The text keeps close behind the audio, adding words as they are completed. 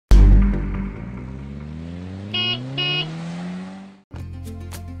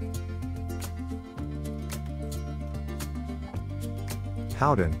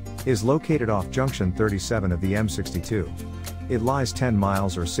Howden is located off junction 37 of the M62. It lies 10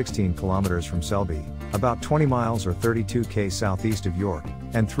 miles or 16 kilometers from Selby, about 20 miles or 32 km southeast of York,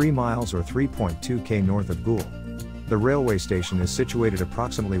 and 3 miles or 3.2 km north of Goole. The railway station is situated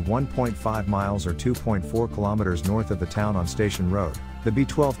approximately 1.5 miles or 2.4 kilometers north of the town on Station Road, the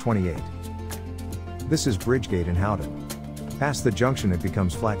B1228. This is Bridgegate in Howden. Past the junction it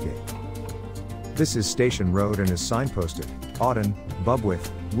becomes Flatgate. This is Station Road and is signposted, Auden, Bubwith,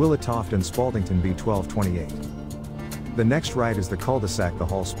 Willetoft and Spaldington B1228. The next right is the cul-de-sac the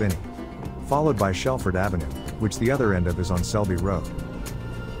Hull Spinney, followed by Shelford Avenue, which the other end of is on Selby Road.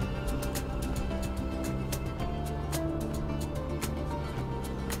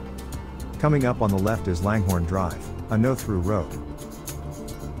 Coming up on the left is Langhorne Drive, a no-through road.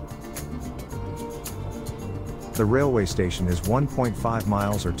 The railway station is 1.5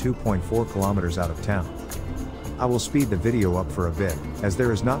 miles or 2.4 kilometers out of town. I will speed the video up for a bit, as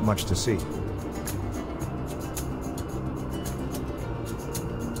there is not much to see.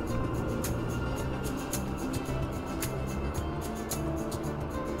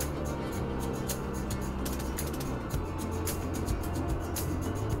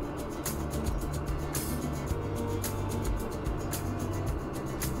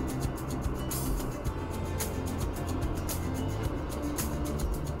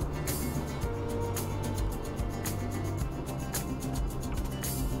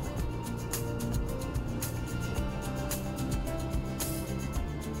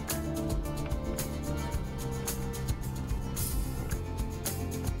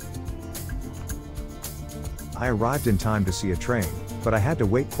 I arrived in time to see a train, but I had to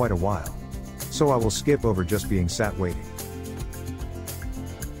wait quite a while. So I will skip over just being sat waiting.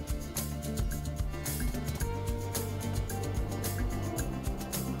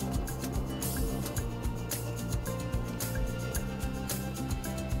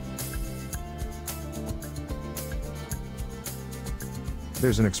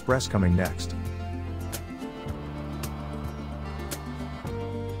 There's an express coming next.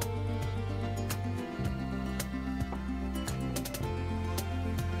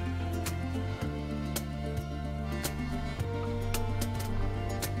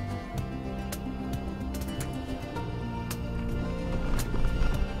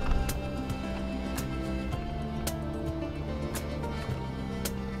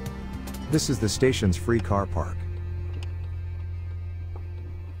 This is the station's free car park.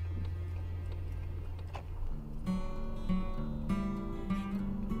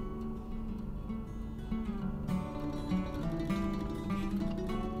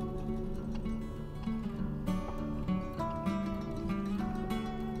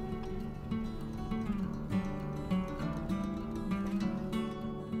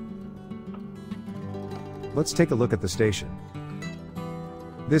 Let's take a look at the station.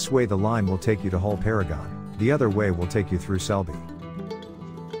 This way the line will take you to Hull Paragon, the other way will take you through Selby.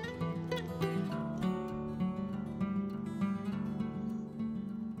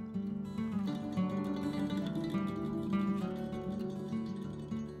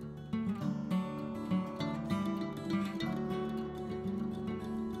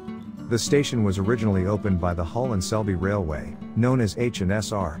 The station was originally opened by the Hull and Selby Railway, known as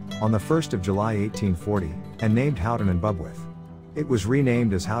H&SR, on the 1st of July 1840, and named Howden and Bubwith. It was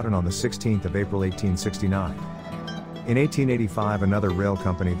renamed as Howden on the 16th of April 1869. In 1885 another rail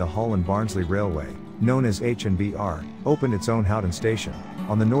company, the Hull and Barnsley Railway, known as H&BR, opened its own Howden station,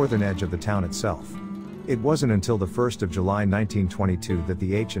 on the northern edge of the town itself. It wasn't until the 1st of July 1922 that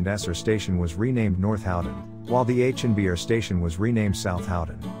the H&SR station was renamed North Howden, while the H&BR station was renamed South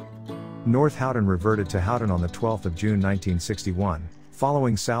Howden. North Howden reverted to Howden on the 12th of June 1961,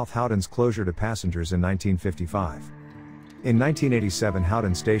 following South Howden's closure to passengers in 1955. In 1987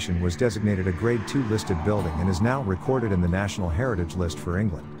 Howden Station was designated a Grade II listed building and is now recorded in the National Heritage List for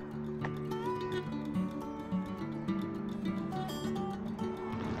England.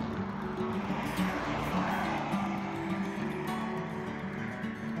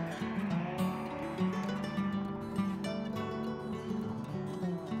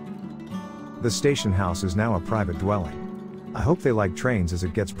 The station house is now a private dwelling. I hope they like trains as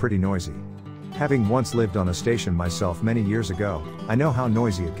it gets pretty noisy. Having once lived on a station myself many years ago, I know how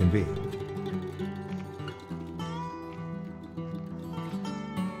noisy it can be.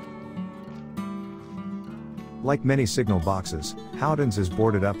 Like many signal boxes, Howden's is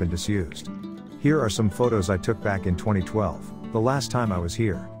boarded up and disused. Here are some photos I took back in 2012, the last time I was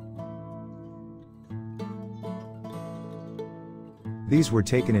here. These were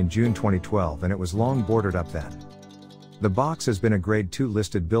taken in June 2012 and it was long boarded up then. The box has been a Grade II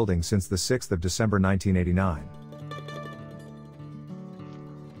listed building since the 6th of December 1989.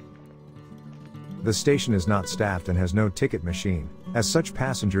 The station is not staffed and has no ticket machine, as such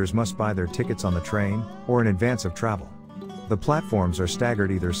passengers must buy their tickets on the train, or in advance of travel. The platforms are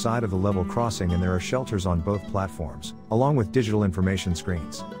staggered either side of the level crossing and there are shelters on both platforms, along with digital information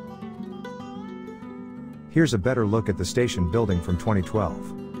screens. Here's a better look at the station building from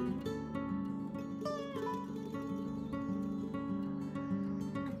 2012.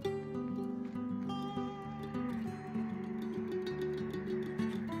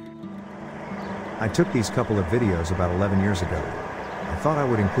 I took these couple of videos about 11 years ago. I thought I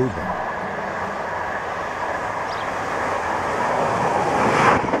would include them.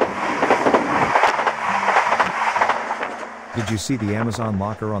 Did you see the Amazon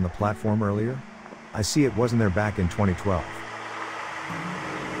locker on the platform earlier? I see it wasn't there back in 2012.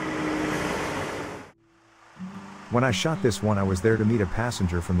 When I shot this one, I was there to meet a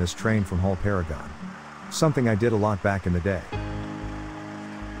passenger from this train from Hull Paragon. Something I did a lot back in the day.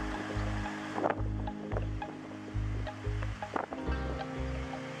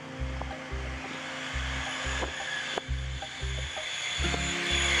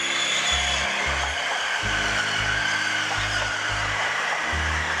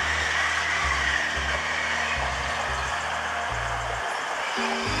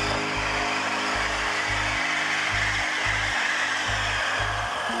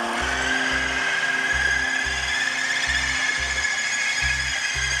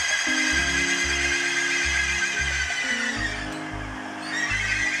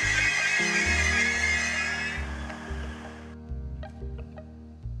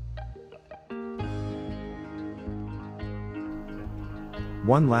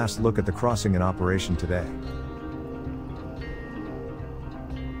 One last look at the crossing in operation today.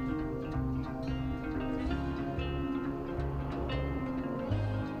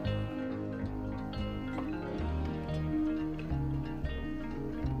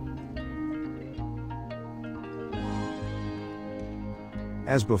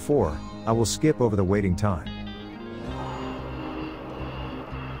 As before, I will skip over the waiting time.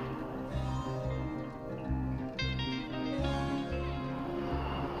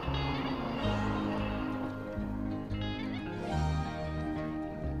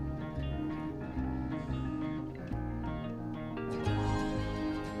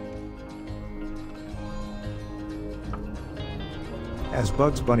 As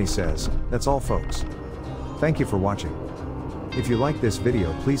Bugs Bunny says, that's all folks. Thank you for watching. If you like this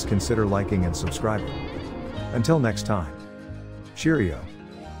video, please consider liking and subscribing. Until next time. Cheerio.